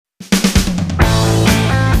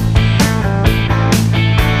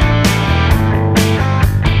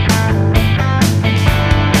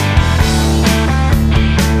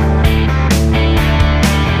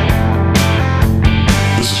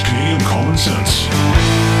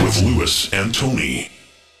Tony.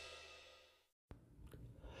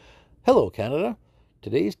 Hello, Canada.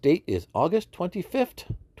 Today's date is August 25th,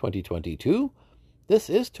 2022. This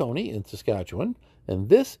is Tony in Saskatchewan, and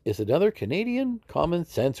this is another Canadian Common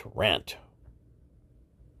Sense Rant.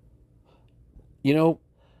 You know,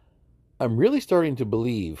 I'm really starting to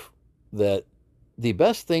believe that the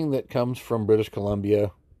best thing that comes from British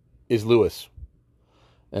Columbia is Lewis.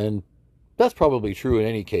 And that's probably true in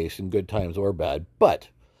any case, in good times or bad, but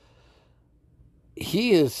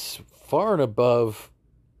he is far and above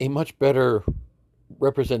a much better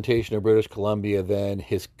representation of British Columbia than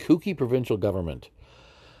his kooky provincial government.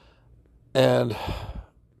 And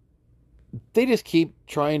they just keep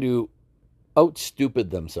trying to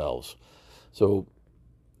out-stupid themselves. So,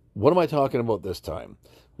 what am I talking about this time?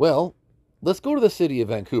 Well, let's go to the city of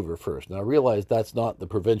Vancouver first. Now, I realize that's not the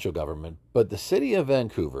provincial government, but the city of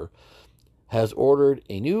Vancouver has ordered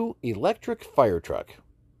a new electric fire truck.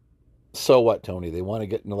 So what, Tony? They want to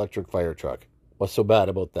get an electric fire truck. What's so bad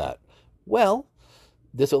about that? Well,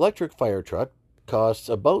 this electric fire truck costs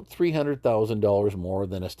about $300,000 more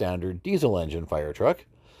than a standard diesel engine fire truck.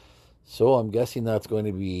 So I'm guessing that's going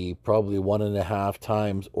to be probably 1.5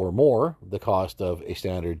 times or more the cost of a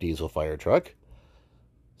standard diesel fire truck.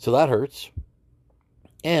 So that hurts.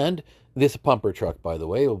 And this pumper truck, by the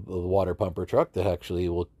way, a water pumper truck that actually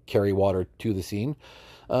will carry water to the scene.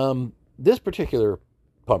 This particular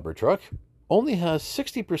pumper truck only has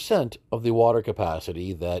 60% of the water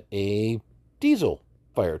capacity that a diesel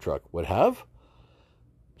fire truck would have.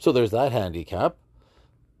 So there's that handicap.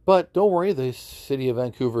 But don't worry, the City of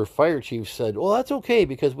Vancouver fire chief said, well, that's okay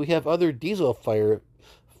because we have other diesel fire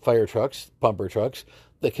trucks, pumper trucks,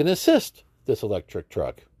 that can assist this electric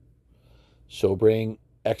truck. So bring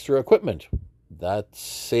extra equipment. That's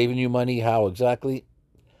saving you money. How exactly?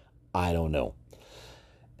 I don't know.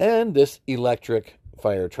 And this electric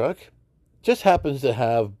fire truck just happens to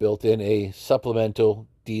have built in a supplemental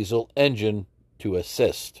diesel engine to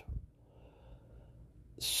assist.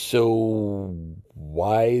 So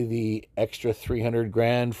why the extra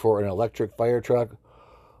 $300,000 for an electric fire truck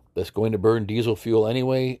that's going to burn diesel fuel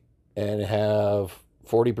anyway and have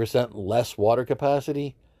 40% less water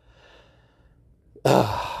capacity?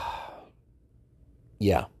 Yeah.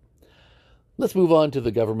 Let's move on to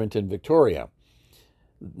the government in Victoria.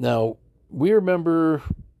 Now, we remember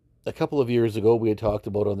a couple of years ago we had talked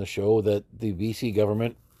about on the show that the BC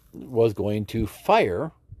government was going to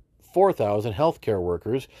fire 4,000 healthcare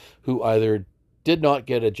workers who either did not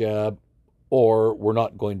get a jab or were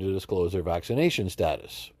not going to disclose their vaccination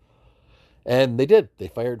status. And they did. They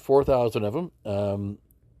fired 4,000 of them.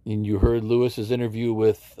 And you heard Lewis's interview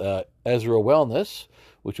with Ezra Wellness,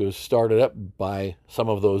 which was started up by some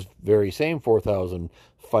of those very same 4,000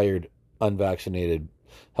 fired unvaccinated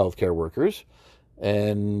healthcare workers.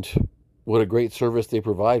 And what a great service they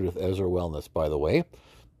provide with Ezra Wellness, by the way.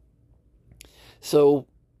 So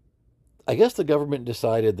I guess the government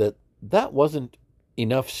decided that that wasn't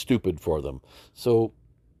enough stupid for them. So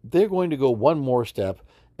they're going to go one more step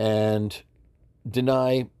and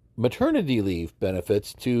deny maternity leave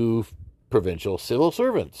benefits to provincial civil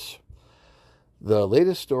servants. The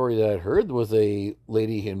latest story that I heard was a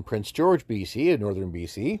lady in Prince George, BC, in northern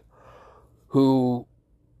BC, who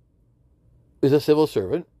is a civil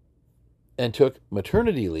servant and took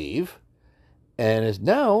maternity leave and is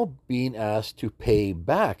now being asked to pay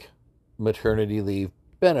back maternity leave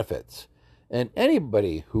benefits. And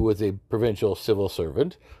anybody who was a provincial civil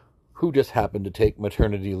servant who just happened to take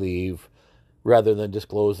maternity leave rather than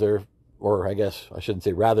disclose their, or I guess I shouldn't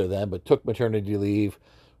say rather than, but took maternity leave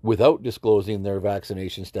without disclosing their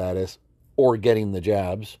vaccination status or getting the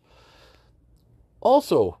jabs,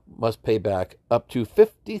 also must pay back up to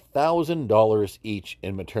 $50,000 each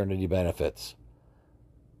in maternity benefits.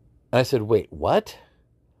 And I said, wait, what?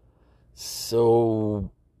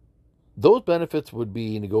 So those benefits would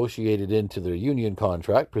be negotiated into their union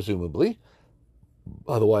contract, presumably.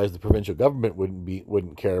 Otherwise, the provincial government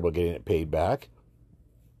wouldn't care about getting it paid back.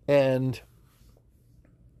 And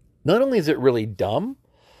not only is it really dumb,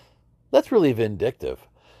 that's really vindictive.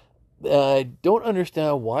 I don't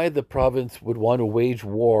understand why the province would want to wage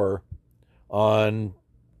war on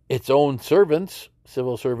its own servants,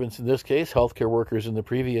 civil servants in this case, healthcare workers in the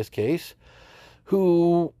previous case,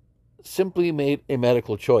 who simply made a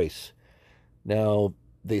medical choice. Now,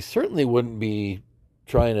 they certainly wouldn't be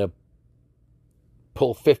trying to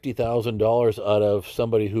pull $50,000 out of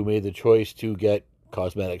somebody who made the choice to get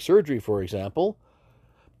cosmetic surgery, for example,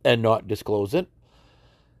 and not disclose it.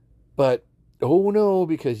 But, oh no,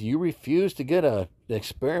 because you refuse to get an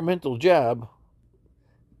experimental jab,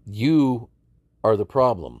 you are the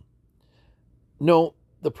problem. No,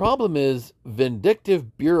 the problem is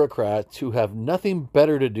vindictive bureaucrats who have nothing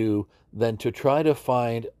better to do than to try to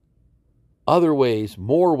find other ways,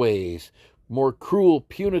 more cruel,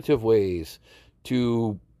 punitive ways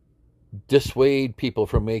to dissuade people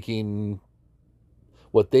from making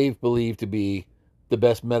what they've believed to be the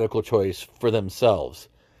best medical choice for themselves.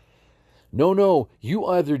 No, you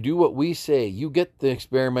either do what we say, you get the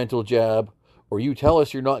experimental jab, or you tell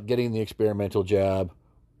us you're not getting the experimental jab,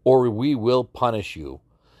 or we will punish you.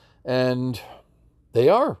 And they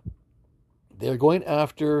are. They're going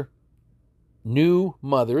after new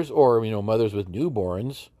mothers, or, mothers with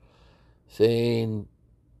newborns, saying,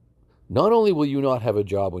 not only will you not have a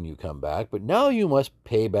job when you come back, but now you must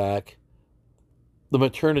pay back the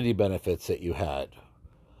maternity benefits that you had,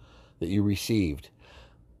 that you received.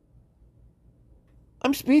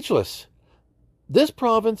 I'm speechless. This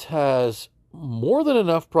province has more than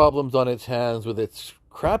enough problems on its hands with its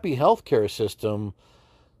crappy healthcare system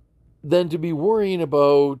than to be worrying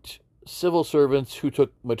about civil servants who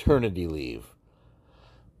took maternity leave.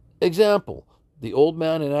 Example, the old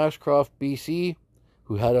man in Ashcroft, BC,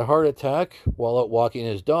 who had a heart attack while out walking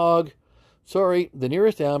his dog. Sorry, the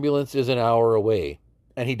nearest ambulance is an hour away,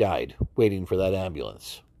 and he died waiting for that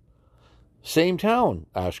ambulance. Same town,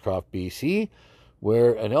 Ashcroft, BC,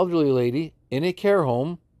 where an elderly lady in a care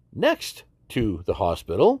home next to the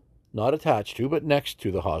hospital, not attached to, but next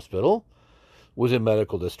to the hospital, was in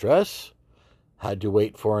medical distress, had to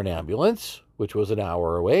wait for an ambulance, which was an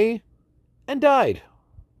hour away, and died.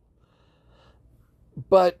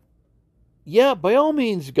 But, yeah, by all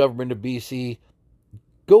means, government of BC,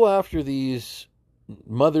 go after these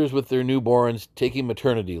mothers with their newborns taking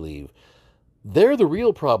maternity leave. They're the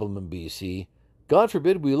real problem in BC. God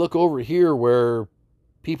forbid we look over here where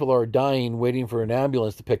people are dying waiting for an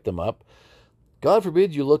ambulance to pick them up. God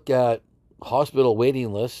forbid you look at hospital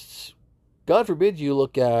waiting lists. God forbid you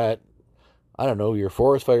look at, your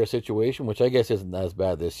forest fire situation, which I guess isn't as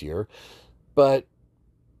bad this year. But,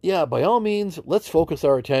 yeah, by all means, let's focus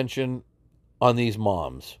our attention on these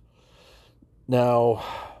moms. Now,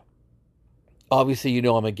 obviously,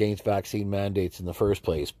 I'm against vaccine mandates in the first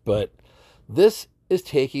place, but this is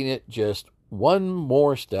taking it just one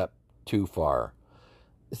more step too far.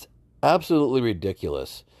 It's absolutely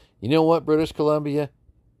ridiculous. You know what, British Columbia?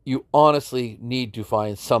 You honestly need to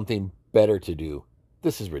find something better to do.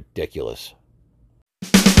 This is ridiculous.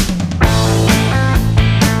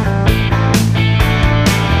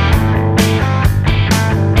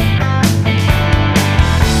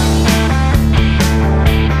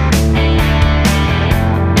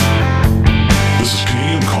 This is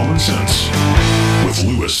Canadian Common Sense with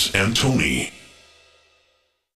Lewis and Tony.